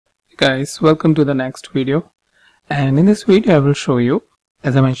guys, welcome to the next video. And in this video I will show you,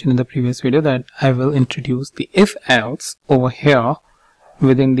 as I mentioned in the previous video, that I will introduce the if else over here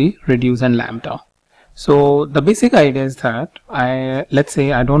within the reduce and lambda. So the basic idea is that let's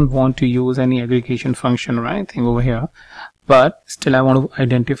say I don't want to use any aggregation function or anything over here, but still I want to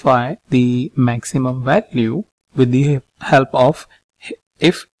identify the maximum value with the help of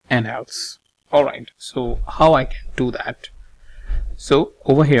if and else. Alright, so how I can do that? So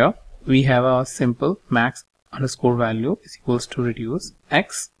over here we have a simple max underscore value is equals to reduce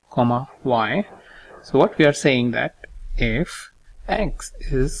x comma y. So what we are saying that if x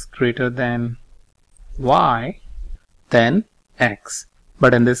is greater than y, then x,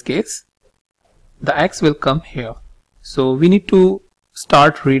 but in this case the x will come here. So we need to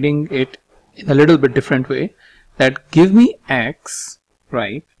start reading it in a little bit different way, that give me x,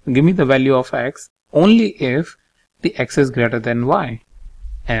 right, give me the value of x only if the x is greater than y,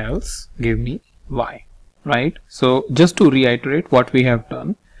 else give me y, right? So just to reiterate what we have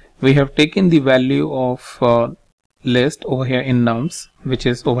done, we have taken the value of list over here in nums, which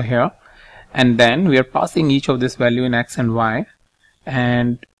is over here, and then we are passing each of this value in x and y,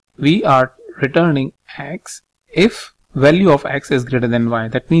 and we are returning x if value of x is greater than y.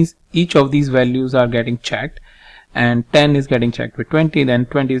 That means each of these values are getting checked, and 10 is getting checked with 20, then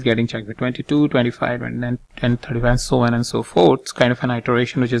 20 is getting checked with 22, 25, and then 10, 35, and so on and so forth. It's kind of an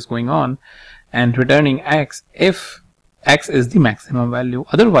iteration which is going on, and returning x if x is the maximum value,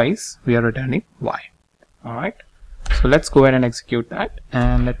 otherwise we are returning y. Alright, so let's go ahead and execute that,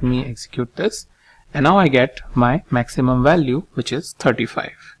 and let me execute this, and now I get my maximum value, which is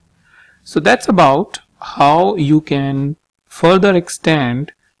 35. So that's about how you can further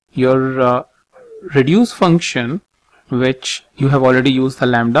extend your reduce function, which you have already used the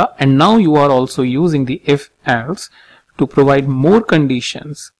lambda, and now you are also using the if else to provide more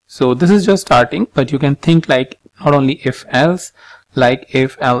conditions. So this is just starting, but you can think like not only if else, like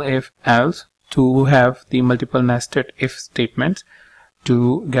if else, to have the multiple nested if statements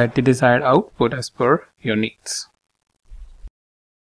to get the desired output as per your needs.